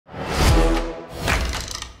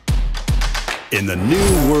In the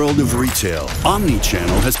new world of retail,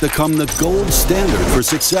 omni-channel has become the gold standard for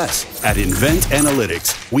success. At Invent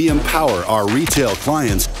Analytics, we empower our retail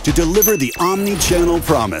clients to deliver the omni-channel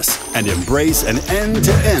promise and embrace an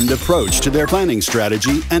end-to-end approach to their planning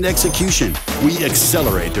strategy and execution. We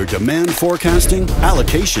accelerate their demand forecasting,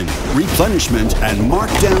 allocation, replenishment, and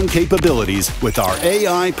markdown capabilities with our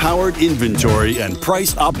AI-powered inventory and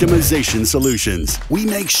price optimization solutions. We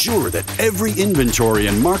make sure that every inventory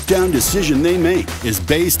and markdown decision they make is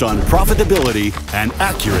based on profitability and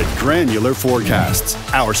accurate granular forecasts.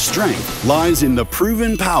 Our strength lies in the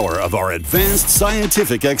proven power of our advanced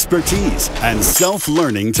scientific expertise and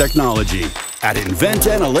self-learning technology. At Invent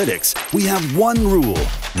Analytics, we have one rule: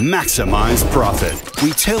 maximize profit.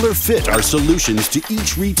 We tailor-fit our solutions to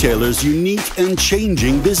each retailer's unique and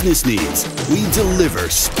changing business needs. We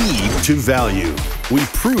deliver speed to value. We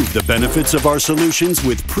prove the benefits of our solutions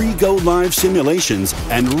with pre-go-live simulations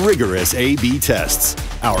and rigorous A/B tests.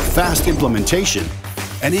 Our fast implementation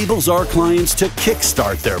enables our clients to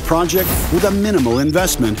kickstart their project with a minimal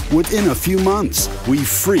investment within a few months. We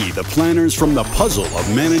free the planners from the puzzle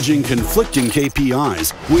of managing conflicting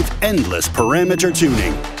KPIs with endless parameter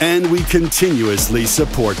tuning, and we continuously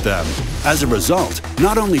support them. As a result,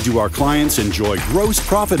 not only do our clients enjoy gross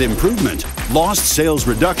profit improvement, lost sales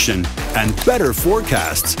reduction, and better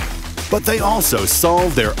forecasts, but they also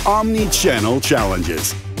solve their omni-channel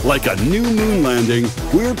challenges. Like a new moon landing,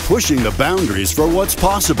 we're pushing the boundaries for what's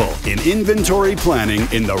possible in inventory planning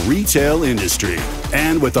in the retail industry.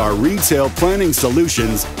 And with our retail planning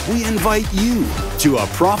solutions, we invite you to a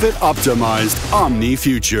profit-optimized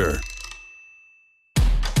omni-future.